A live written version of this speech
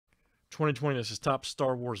2020, this is Top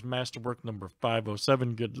Star Wars Masterwork number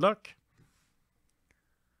 507. Good luck.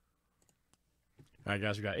 All right,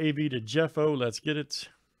 guys, we got AV to Jeffo. Let's get it.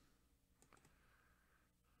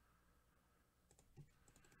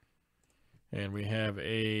 And we have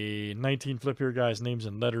a 19 flip here, guys. Names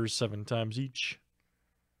and letters 7 times each.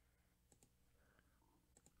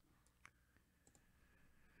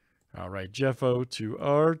 All right, Jeffo to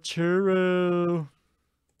Arturo.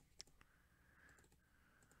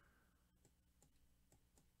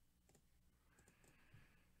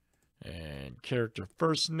 And character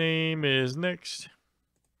first name is next.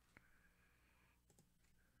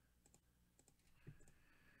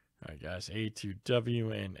 All right, guys, A to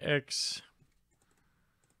W and X.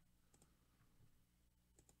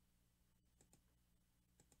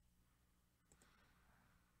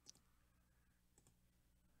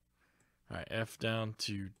 All right, F down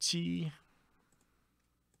to T.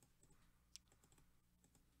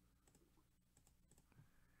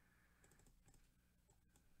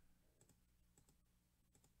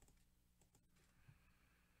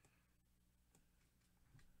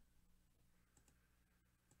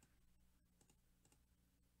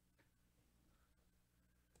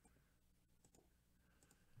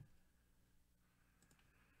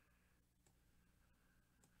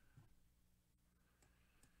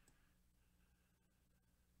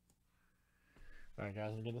 All right,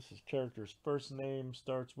 guys, again, this is character's first name,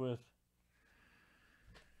 starts with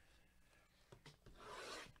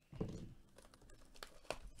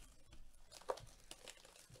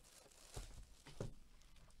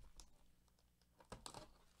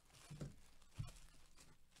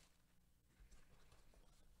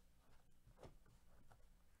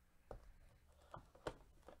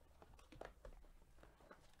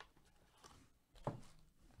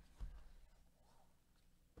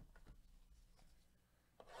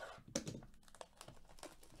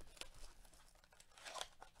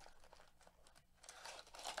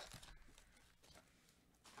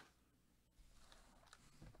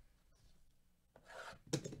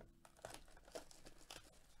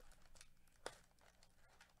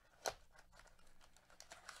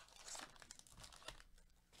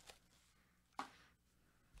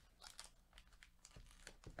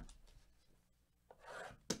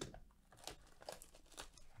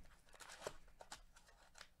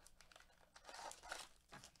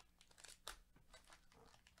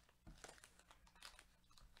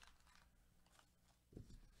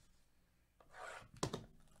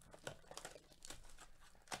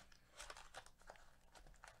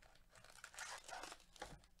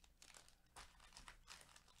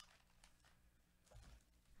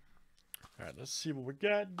All right, let's see what we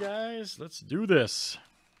got, guys. Let's do this.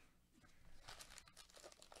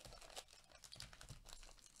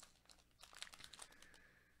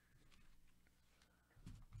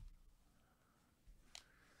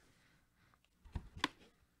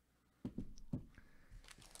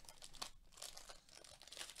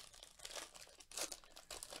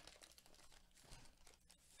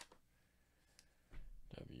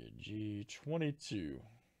 WG22.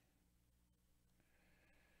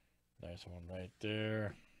 Nice one right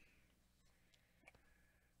there.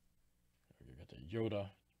 We got the Yoda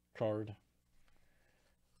card.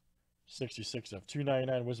 66 of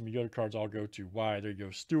 299 Wisdom Yoda cards all go to Y. There you go,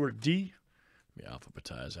 Stuart D. Let me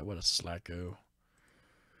alphabetize that. What a slacko.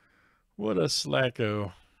 What a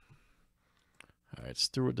slacko. All right,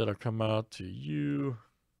 Stuart, that'll come out to you.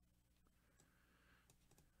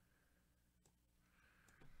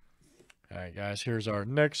 All right, guys, here's our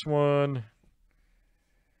next one.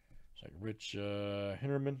 It's like Rich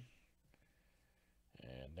Hinnerman.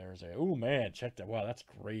 And there's a, oh man, check that. Wow, that's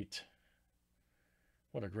great.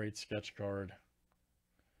 What a great sketch card.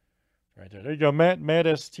 Right there. There you go, Matt. Matt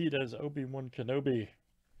ST does Obi-Wan Kenobi.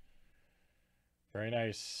 Very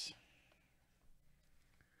nice.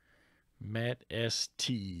 Matt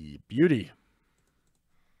ST. Beauty.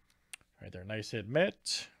 Right there. Nice hit,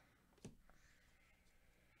 Matt.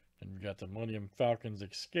 And we got the Millennium Falcon's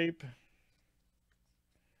Escape.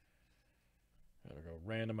 That'll go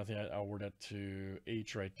random. I think I'll word that to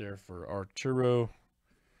H right there for Arturo.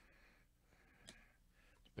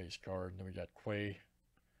 Base card. And then we got Quay.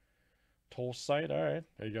 Toll Site. All right.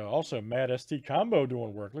 There you go. Also, Matt ST combo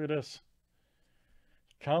doing work. Look at this.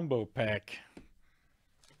 Combo pack.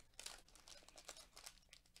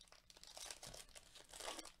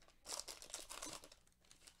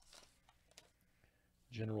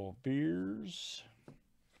 General Beers.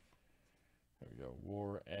 There we go.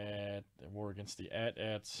 War against the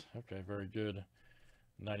AT-ATs. Okay, very good.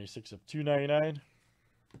 96 of 299.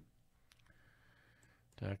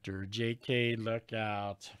 Dr. JK, look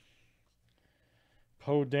out.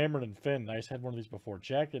 Poe Dameron and Finn. Nice. Had one of these before.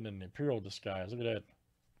 Jacket and Imperial disguise. Look at that.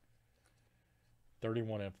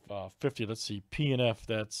 31 of 50. Let's see. P and F.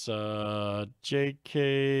 That's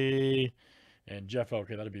JK and Jeff.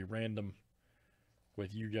 Okay, that'll be random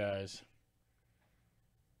with you guys.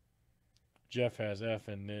 Jeff has F,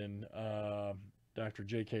 and then Dr.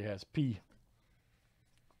 JK has P.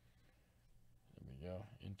 There we go.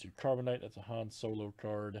 Into Carbonite. That's a Han Solo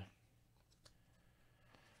card.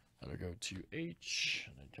 That'll go to H.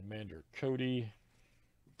 And then Commander Cody.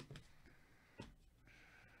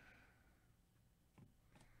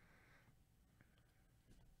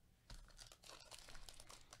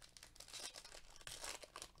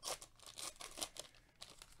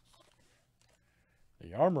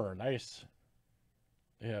 The armor, nice.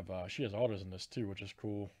 They have she has autos in this too, which is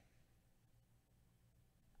cool.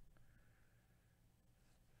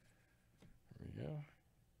 There we go.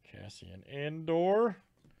 Cassian Andor.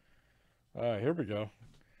 All right, here we go.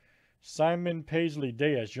 Simon Paisley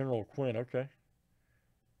Day as General Quinn. Okay.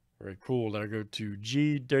 Very cool. That'll go to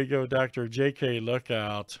G. There you go, Dr. JK. Look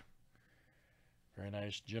out. Very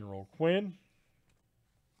nice, General Quinn.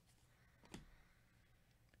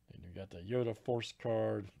 And you got the Yoda Force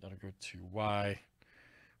card. That'll go to Y,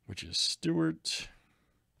 which is Stewart.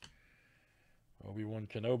 Obi-Wan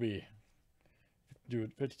Kenobi. Do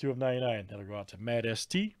it 52 of 99. That'll go out to Matt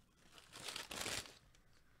ST.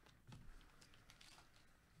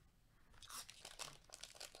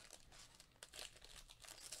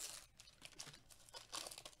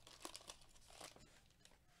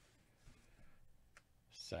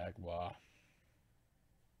 Sagwa.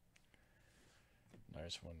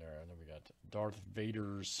 Nice one there. And then we got Darth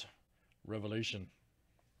Vader's Revelation.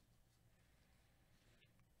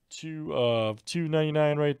 2 of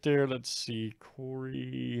 299 right there. Let's see.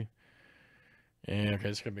 Corey. And okay,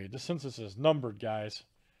 it's going to be, since this is numbered, guys,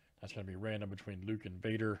 that's going to be random between Luke and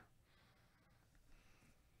Vader.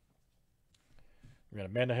 We got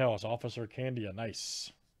Amanda Hells, Officer Candia.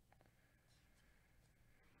 Nice.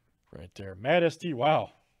 Right there. Mad SD.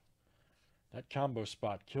 Wow. That combo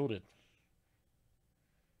spot killed it.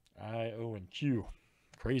 I, O, and Q.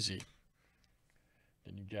 Crazy.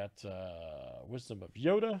 Then you got Wisdom of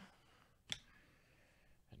Yoda. And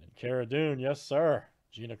then Cara Dune. Yes, sir.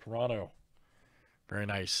 Gina Carano. Very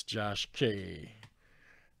nice. Josh K.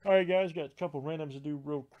 All right, guys. Got a couple randoms to do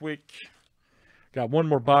real quick. Got one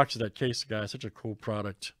more box of that case, guys. Such a cool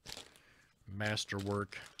product.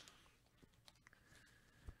 Masterwork.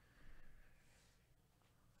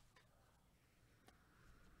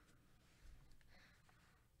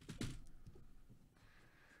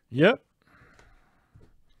 Yep.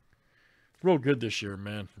 Real good this year,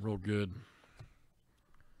 man. Real good.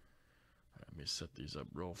 Let me set these up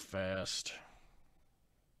real fast.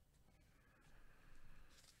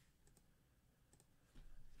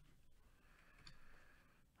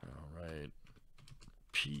 All right.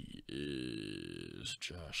 P is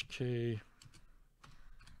Josh K.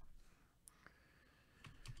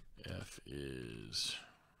 F is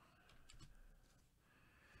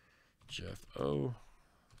Jeff O.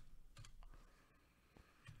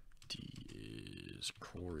 D is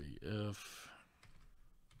Corey F.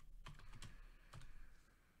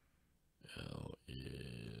 L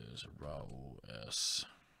is Raul S.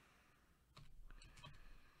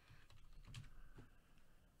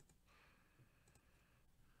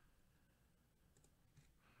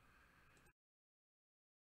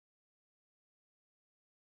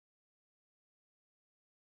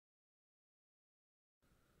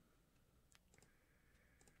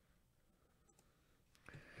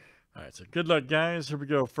 All right, so good luck, guys. Here we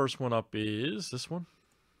go. First one up is this one.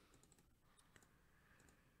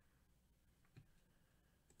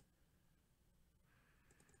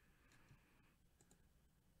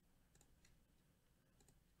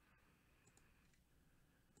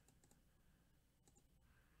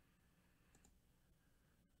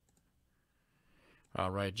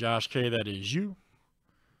 All right, Josh K, that is you.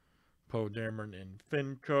 Poe Dameron and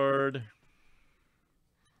Finn card.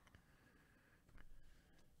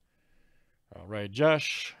 All right,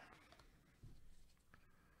 Josh.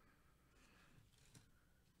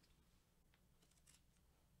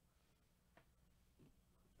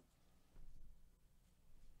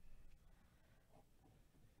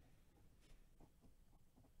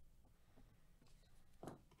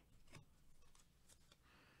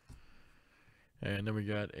 And then we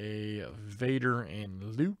got a Vader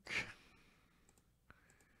and Luke.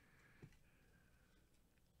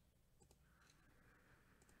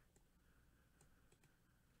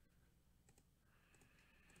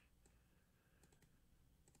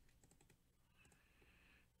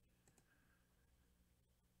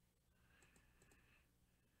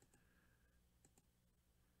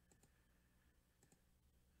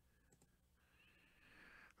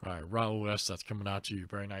 All right, Raul S. That's coming out to you.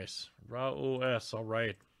 Very nice. Raul S. All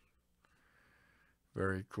right.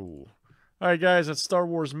 Very cool. All right, guys. That's Star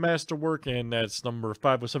Wars Masterwork, and that's number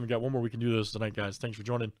 507. We got one more we can do this tonight, guys. Thanks for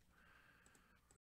joining.